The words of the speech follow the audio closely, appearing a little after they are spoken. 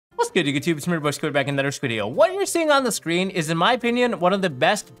What's good, YouTube? It's me, your boy Squid, back in another video. What you're seeing on the screen is, in my opinion, one of the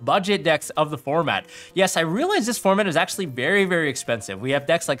best budget decks of the format. Yes, I realize this format is actually very, very expensive. We have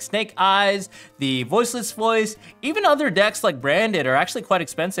decks like Snake Eyes, the Voiceless Voice, even other decks like Branded are actually quite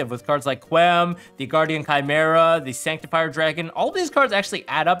expensive with cards like Quem, the Guardian Chimera, the Sanctifier Dragon. All these cards actually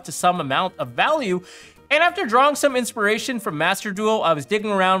add up to some amount of value. And after drawing some inspiration from Master Duel, I was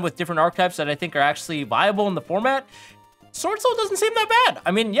digging around with different archetypes that I think are actually viable in the format. Sword Soul doesn't seem that bad.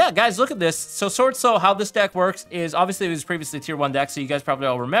 I mean, yeah, guys, look at this. So Sword Soul, how this deck works is, obviously it was previously tier 1 deck, so you guys probably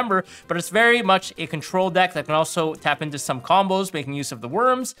all remember, but it's very much a control deck that can also tap into some combos, making use of the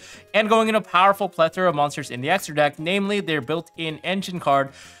worms, and going into a powerful plethora of monsters in the extra deck, namely their built-in engine card,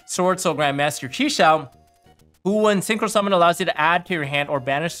 Sword Soul Grandmaster Chisao, who, when Synchro Summon, allows you to add to your hand or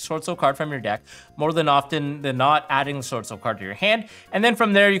banish a Sword Soul card from your deck, more than often than not adding the Sword Soul card to your hand. And then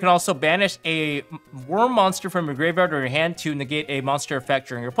from there, you can also banish a worm monster from your graveyard or your hand to negate a monster effect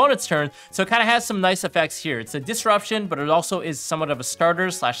during your opponent's turn. So it kind of has some nice effects here. It's a disruption, but it also is somewhat of a starter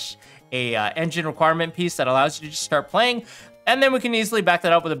slash a engine requirement piece that allows you to just start playing. And then we can easily back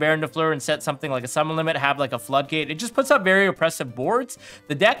that up with a Baron de Fleur and set something like a summon limit, have like a floodgate. It just puts up very oppressive boards.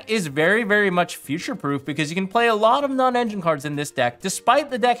 The deck is very, very much future-proof because you can play a lot of non-engine cards in this deck,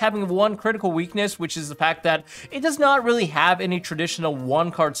 despite the deck having one critical weakness, which is the fact that it does not really have any traditional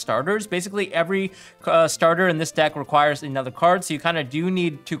one-card starters. Basically, every starter in this deck requires another card, so you kind of do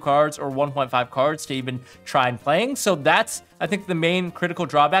need 2 cards or 1.5 cards to even try and playing. So that's, I think, the main critical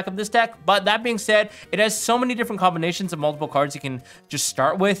drawback of this deck. But that being said, it has so many different combinations of multiple cards you can just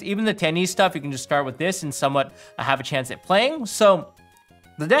start with. Even the Tennis stuff, you can just start with this and somewhat have a chance at playing. So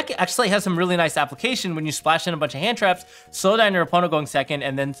the deck actually has some really nice application when you splash in a bunch of hand traps, slow down your opponent going second,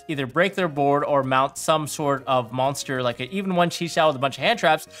 and then either break their board or mount some sort of monster, like even one Chisao with a bunch of hand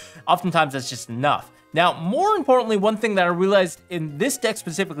traps. Oftentimes that's just enough. Now, more importantly, one thing that I realized in this deck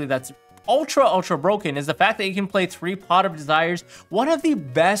specifically that's ultra broken is the fact that you can play 3 Pot of Desires, one of the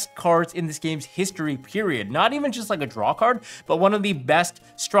best cards in this game's history, period. Not even just like a draw card, but one of the best,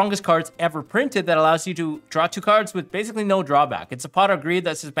 strongest cards ever printed that allows you to draw 2 cards with basically no drawback. It's a Pot of Greed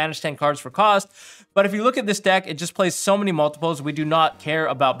that says banish 10 cards for cost, but if you look at this deck, it just plays so many multiples. We do not care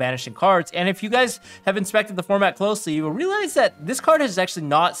about banishing cards, and if you guys have inspected the format closely, you will realize that this card has actually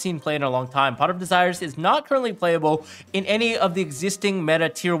not seen play in a long time. Pot of Desires is not currently playable in any of the existing meta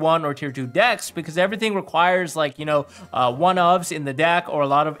tier 1 or tier 2 decks because everything requires, like, you know, one-ofs in the deck or a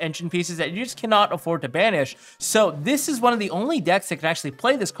lot of engine pieces that you just cannot afford to banish. So this is one of the only decks that can actually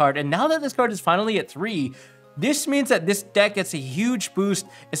play this card, and now that this card is finally at 3, this means that this deck gets a huge boost,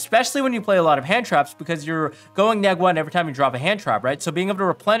 especially when you play a lot of hand traps, because you're going neg 1 every time you drop a hand trap, right? So being able to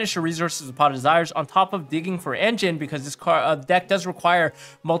replenish your resources with Pot of Desires on top of digging for engine, because this deck does require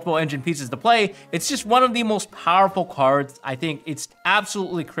multiple engine pieces to play, it's just one of the most powerful cards. I think it's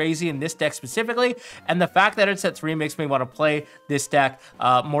absolutely crazy in this deck specifically, and the fact that it's at 3 makes me want to play this deck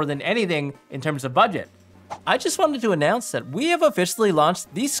more than anything in terms of budget. I just wanted to announce that we have officially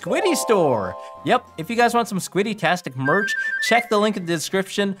launched the Squiddy store. Yep, if you guys want some Squiddy-tastic merch, check the link in the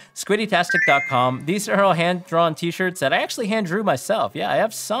description, SQUIDDYTASTIC.com. These are all hand-drawn t-shirts that I actually hand-drew myself. Yeah, I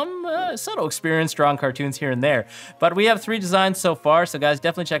have some subtle experience drawing cartoons here and there, but we have 3 designs so far, so guys,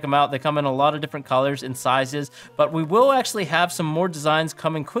 definitely check them out. They come in a lot of different colors and sizes, but we will actually have some more designs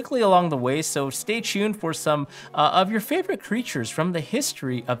coming quickly along the way, so stay tuned for some of your favorite creatures from the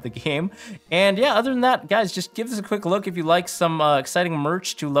history of the game. And yeah, other than that, guys, just give us a quick look if you like some exciting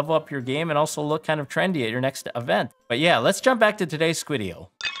merch to level up your game and also look kind of trendy at your next event. But yeah, let's jump back to today's Squiddio.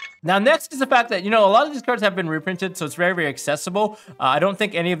 Now, next is the fact that, you know, a lot of these cards have been reprinted, so it's very, very accessible. I don't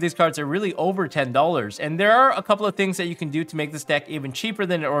think any of these cards are really over $10. And there are a couple of things that you can do to make this deck even cheaper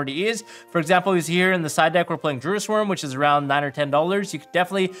than it already is. For example, is here in the side deck, we're playing Druid Worm, which is around $9 or $10. You could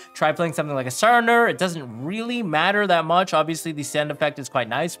definitely try playing something like a Sarner. It doesn't really matter that much. Obviously, the send effect is quite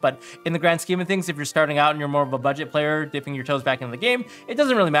nice, but in the grand scheme of things, if you're starting out and you're more of a budget player, dipping your toes back into the game, it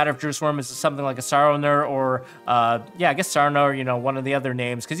doesn't really matter if Druid Worm is something like a Sarner or, yeah, I guess Sarner, you know, one of the other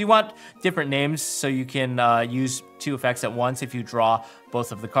names, because you want different names so you can use 2 effects at once if you draw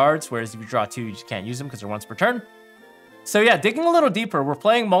both of the cards, whereas if you draw 2, you just can't use them because they're once per turn. So yeah, digging a little deeper, we're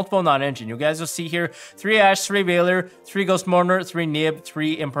playing multiple non-engine. You guys will see here 3 Ash, 3 Veiler, 3 Ghost Mourner, 3 Nib,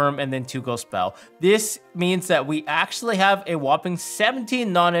 3 Imperm, and then 2 Ghost Spell. This means that we actually have a whopping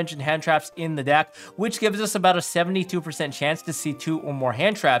 17 non-engine hand traps in the deck, which gives us about a 72% chance to see 2 or more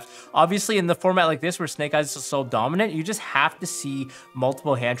hand traps. Obviously, in the format like this where Snake Eyes is so dominant, you just have to see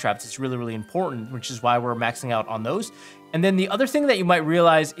multiple hand traps. It's really, really important, which is why we're maxing out on those. And then the other thing that you might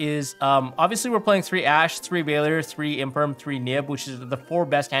realize is, obviously we're playing 3 Ash, 3 Veiler, 3 Imperm, 3 Nib, which is the 4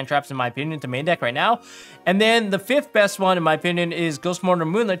 best hand traps in my opinion to main deck right now. And then the 5th best one in my opinion is Ghost Mourner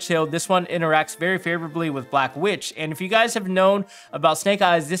Moonlit Shield. This one interacts very favorably with Black Witch. And if you guys have known about Snake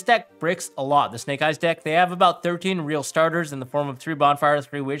Eyes, this deck bricks a lot. The Snake Eyes deck, they have about 13 real starters in the form of 3 Bonfire,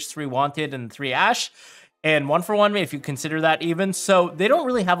 3 Witch, 3 Wanted, and 3 Ash. And 1-for-1 if you consider that even. So they don't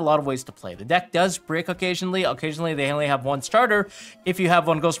really have a lot of ways to play. The deck does brick occasionally. Occasionally they only have 1 starter. If you have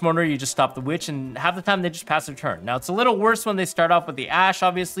 1 Ghost Mourner, you just stop the Witch, and half the time they just pass their turn. Now it's a little worse when they start off with the Ash,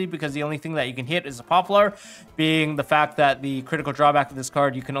 obviously, because the only thing that you can hit is a Poplar, being the fact that the critical drawback of this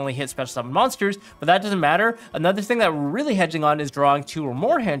card, you can only hit special summon monsters, but that doesn't matter. Another thing that we're really hedging on is drawing 2 or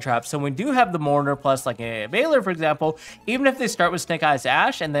more hand traps. So when we do have the Mourner plus like a Veiler, for example, even if they start with Snake Eyes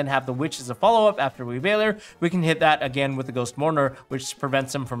Ash and then have the Witch as a follow-up after we Veiler, we can hit that again with the Ghost Mourner, which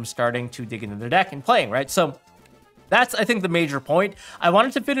prevents them from starting to dig into their deck and playing, right? So that's, I think, the major point. I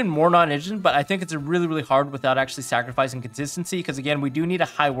wanted to fit in more non-engine, but I think it's really, really hard without actually sacrificing consistency, because again, we do need a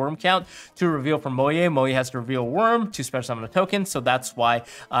high worm count to reveal from Moye. Moye has to reveal worm to special summon a token, so that's why,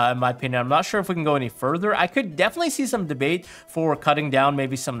 in my opinion, I'm not sure if we can go any further. I could definitely see some debate for cutting down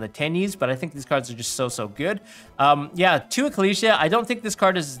maybe some of the tennies, but I think these cards are just so good. Yeah, 2 Ecclesia. I don't think this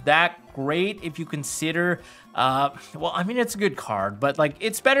card is that great if you consider, well, I mean, it's a good card, but like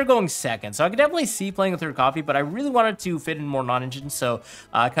it's better going second. So I could definitely see playing a 3rd copy, but I really wanted to fit in more non-engine, so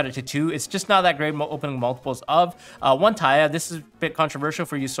I cut it to 2. It's just not that great opening multiples of 1 Taya. This is a bit controversial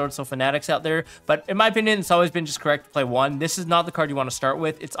for you Sword Soul fanatics out there, but in my opinion, it's always been just correct to play 1. This is not the card you want to start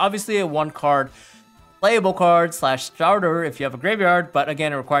with. It's obviously a 1 card playable card / starter if you have a graveyard, but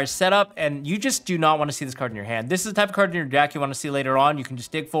again, it requires setup, and you just do not want to see this card in your hand. This is the type of card in your deck you want to see later on. You can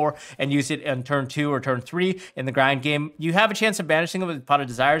just dig for and use it on turn 2 or turn 3 in the grind game. You have a chance of banishing it with Pot of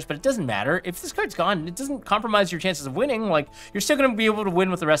Desires, but it doesn't matter. If this card's gone, it doesn't compromise your chances of winning. Like, you're still going to be able to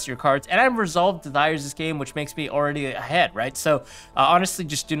win with the rest of your cards, and I've resolved Desires this game, which makes me already ahead, right? So, honestly,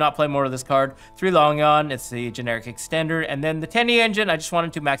 just do not play more of this card. 3 Longon, it's the generic extender, and then the Tenny engine, I just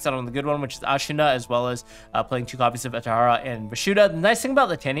wanted to max out on the good one, which is Ashina, as well as playing 2 copies of Atahara and Vashuda. The nice thing about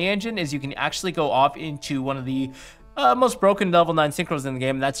the Tenny engine is you can actually go off into one of the most broken level 9 synchros in the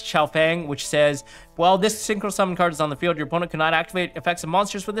game, and that's Chao Fang, which says, while this synchro summon card is on the field, your opponent cannot activate effects of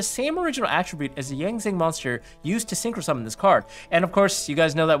monsters with the same original attribute as the Yang Zing monster used to synchro summon this card. And of course, you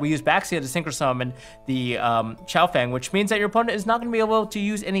guys know that we use Baxia to synchro summon the Chao Fang, which means that your opponent is not going to be able to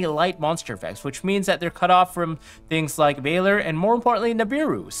use any light monster effects, which means that they're cut off from things like Veiler and, more importantly,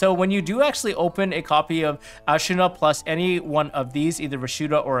 Nibiru. So when you do actually open a copy of Ashina plus any one of these, either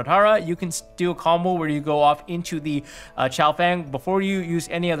Vashuda or Atara, you can do a combo where you go off into the Chao Fang before you use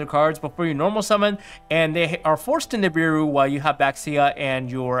any other cards, before you normal summon, and they are forced to Nibiru while you have Baxia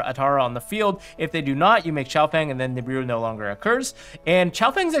and your Atara on the field. If they do not, you make Chao Fang, and then Nibiru no longer occurs. And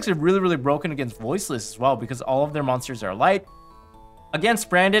Chao Fang is actually really, really broken against Voiceless as well, because all of their monsters are light. Against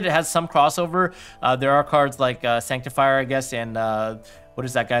Branded, it has some crossover. There are cards like Sanctifier, I guess, and what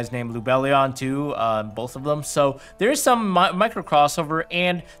is that guy's name? Lubellion too, both of them. So there is some micro crossover,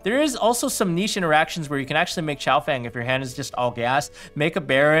 and there is also some niche interactions where you can actually make Chao Fang if your hand is just all gas. Make a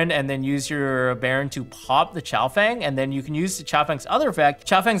Baron and then use your Baron to pop the Chao Fang, and then you can use the Chao Fang's other effect.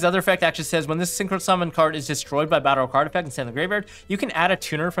 Chao Fang's other effect actually says when this synchro summon card is destroyed by battle card effect and sent in the graveyard, you can add a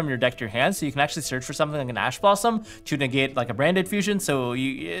tuner from your deck to your hand, so you can actually search for something like an Ash Blossom to negate like a Branded fusion. So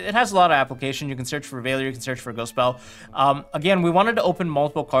it has a lot of application. You can search for Veiler, you can search for Ghost Spell. Again, we wanted to open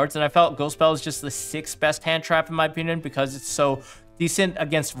multiple cards, and I felt Ghost Spell is just the 6th best hand trap in my opinion, because it's so decent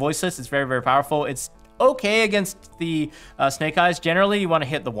against Voiceless. It's very, very powerful. It's okay against the Snake Eyes. Generally, you want to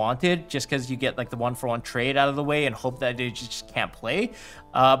hit the Wanted just because you get like the 1-for-1 trade out of the way and hope that they just can't play.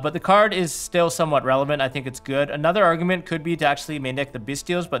 But the card is still somewhat relevant. I think it's good. Another argument could be to actually main deck the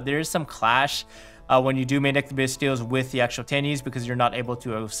Bystials, but there is some clash when you do main deck the Bystials with the actual Tennies, because you're not able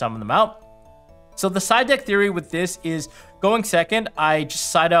to summon them out. So the side deck theory with this is going second, I just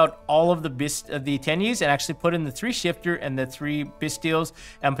side out all of the Tennies and actually put in the 3 Shifter and the 3 Bystials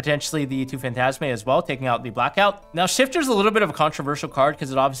and potentially the 2 Phantasme as well, taking out the Blackout. Now, Shifter's a little bit of a controversial card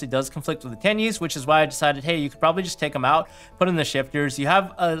because it obviously does conflict with the Tennies, which is why I decided, hey, you could probably just take them out, put in the Shifters. You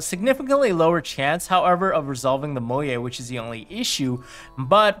have a significantly lower chance, however, of resolving the Moye, which is the only issue.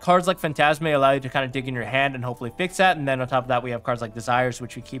 But cards like Phantasme allow you to kind of dig in your hand and hopefully fix that. And then on top of that, we have cards like Desires,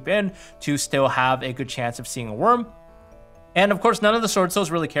 which we keep in to still have a good chance of seeing a Worm. And of course, none of the Sword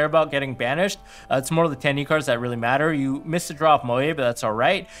Souls really care about getting banished. It's more the 10E cards that really matter. You missed a draw off Moye, but that's all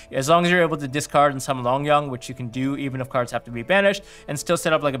right. As long as you're able to discard and summon Longyang, which you can do even if cards have to be banished, and still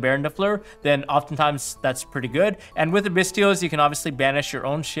set up like a Baron de Fleur, then oftentimes that's pretty good. And with the Bystials, you can obviously banish your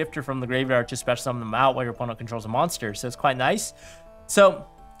own Shifter from the graveyard to special summon them out while your opponent controls a monster. So it's quite nice. So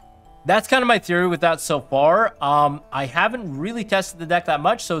that's kind of my theory with that so far. I haven't really tested the deck that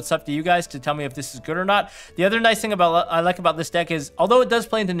much, so it's up to you guys to tell me if this is good or not. The other nice thing I like about this deck is, although it does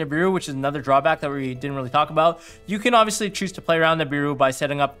play into NIBIRU, which is another drawback that we didn't really talk about, you can obviously choose to play around NIBIRU by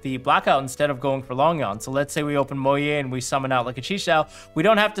setting up the Blackout instead of going for Longyang. So let's say we open Moye and we summon out like a Chixiao. We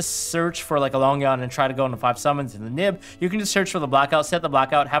don't have to search for like a Longyang and try to go into 5 summons in the Nib. You can just search for the Blackout, set the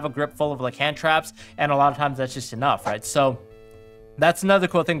Blackout, have a grip full of like hand traps, and a lot of times that's just enough, right? So that's another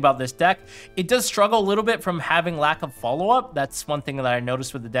cool thing about this deck. It does struggle a little bit from having lack of follow-up. That's one thing that I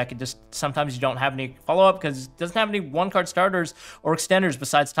noticed with the deck. It just, sometimes you don't have any follow-up because it doesn't have any one-card starters or extenders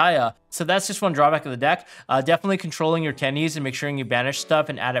besides Taya. So that's just one drawback of the deck. Definitely controlling your 10Es and make sure you banish stuff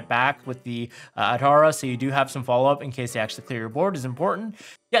and add it back with the Adhara, so you do have some follow-up in case they actually clear your board is important.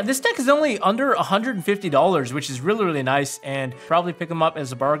 Yeah, this deck is only under $150, which is really, really nice, and probably pick them up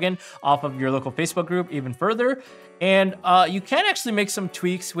as a bargain off of your local Facebook group even further. And you can actually make some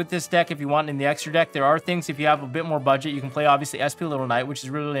tweaks with this deck if you want in the extra deck. There are things, if you have a bit more budget, you can play obviously SP Little Knight, which is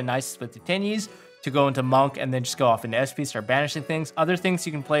really, really nice with the 10Es to go into Monk and then just go off into SP, start banishing things. Other things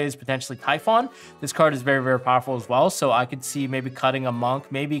you can play is potentially Typhon. This card is very, very powerful as well. So I could see maybe cutting a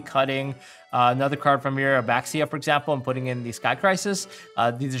Monk, maybe cutting another card from here, Abaxia, for example, and putting in the Sky Crisis.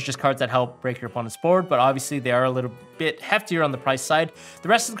 These are just cards that help break your opponent's board, but obviously they are a little bit heftier on the price side. The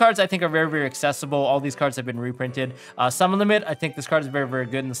rest of the cards I think are very, very accessible. All these cards have been reprinted. Summon Limit, I think this card is very, very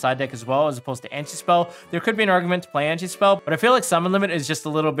good in the side deck as well, as opposed to Anti-Spell. There could be an argument to play Anti-Spell, but I feel like Summon Limit is just a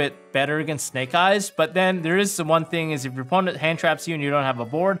little bit better against Snake Eyes. But then there is the one thing is if your opponent hand traps you and you don't have a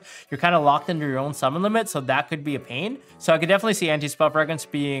board, you're kind of locked into your own Summon Limit, so that could be a pain. So I could definitely see Anti-Spell Fragrance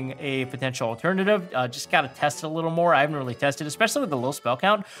being a potential alternative. Just got to test it a little more. I haven't really tested, especially with the low spell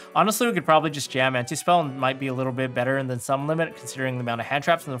count. Honestly, we could probably just jam Anti-Spell and might be a little bit better than Summon Limit considering the amount of hand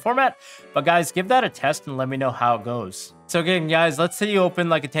traps in the format. But guys, give that a test and let me know how it goes. So again, guys, let's say you open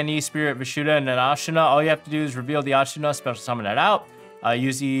like a 10E Spirit Vishuddha and an Ashuna. All you have to do is reveal the Ashuna, special summon it out.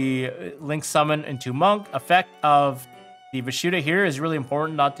 Use the Link Summon into Monk. Effect of the Vishuddha here is really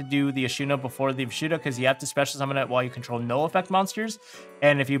important not to do the Ashuna before the Vishuddha because you have to special summon it while you control no effect monsters.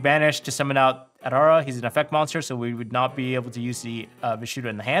 And if you banish to summon out Adhara, he's an effect monster, so we would not be able to use the Vishuddha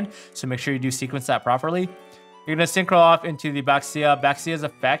in the hand. So make sure you do sequence that properly. You're going to synchro off into the Baxia. Baxia's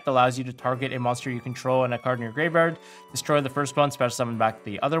effect allows you to target a monster you control and a card in your graveyard. Destroy the first one, special summon back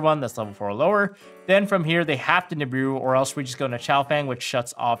the other one that's level 4 or lower. Then from here, they have to Nibiru, or else we just go into Chaofeng, which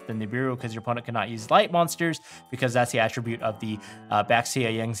shuts off the Nibiru because your opponent cannot use light monsters because that's the attribute of the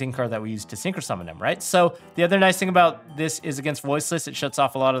Baxia Yangzing card that we use to synchro summon him, right? So the other nice thing about this is against Voiceless, it shuts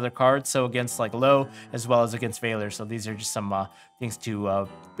off a lot of their cards, so against like low as well as against Veiler. So these are just some things to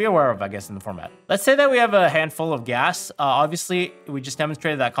be aware of, I guess, in the format. Let's say that we have a handful of gas. Obviously, we just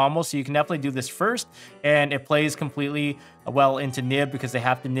demonstrated that combo, so you can definitely do this first, and it plays completely well into Nib because they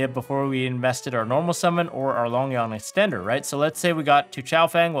have to Nib before we invested our normal summon or our Longyang extender, right? So let's say we got to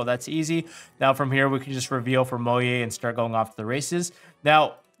Chaofeng. Well, that's easy. Now from here, we can just reveal for Moye and start going off to the races.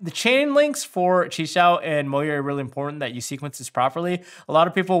 Now, the chain links for Chixiao and Moye are really important that you sequence this properly. A lot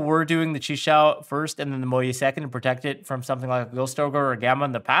of people were doing the Chixiao first and then the Moye second to protect it from something like a Ghost Ogre or a Gamma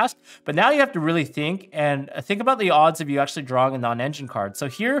in the past. But now you have to really think about the odds of you actually drawing a non-engine card. So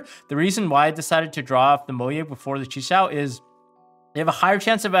here, the reason why I decided to draw off the Moye before the Chixiao is they have a higher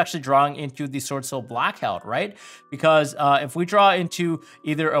chance of actually drawing into the Sword Soul Blackout, right? Because if we draw into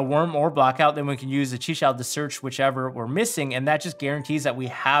either a Worm or Blackout, then we can use the Chixiao to search whichever we're missing, and that just guarantees that we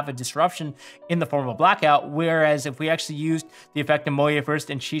have a disruption in the form of Blackout. Whereas if we actually used the effect of Moye first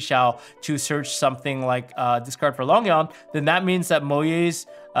and Chixiao to search something like discard for Longyang, then that means that Moye's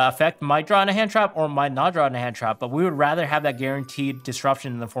effect might draw in a hand trap or might not draw in a hand trap, but we would rather have that guaranteed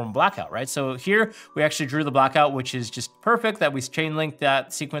disruption in the form of Blackout, right? So here we actually drew the Blackout, which is just perfect that we chain linked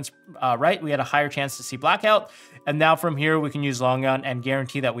that sequence right. We had a higher chance to see Blackout, and now from here we can use Longyang and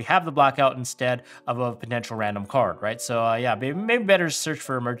guarantee that we have the Blackout instead of a potential random card, right? So yeah, maybe better search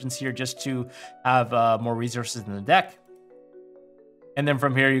for emergency or just to have more resources in the deck. And then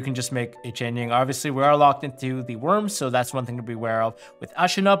from here, you can just make a chaining. Obviously, we are locked into the worms, so that's one thing to be aware of with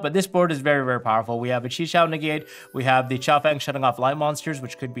Ashina. But this board is very, very powerful. We have a Chi Chao negate. We have the Chao Fang shutting off light monsters,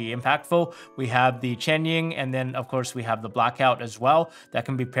 which could be impactful. We have the Chen Ying, and then, of course, we have the Blackout as well. That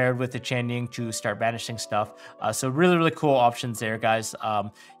can be paired with the Chen Ying to start banishing stuff. So really, really cool options there, guys.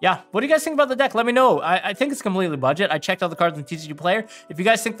 Yeah, what do you guys think about the deck? Let me know. I think it's completely budget. I checked all the cards in TCG Player. If you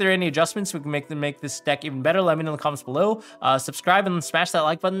guys think there are any adjustments, we can make this deck even better. Let me know in the comments below. Subscribe and smash that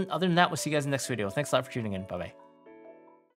like button. Other than that, we'll see you guys in the next video. Thanks a lot for tuning in. Bye-bye.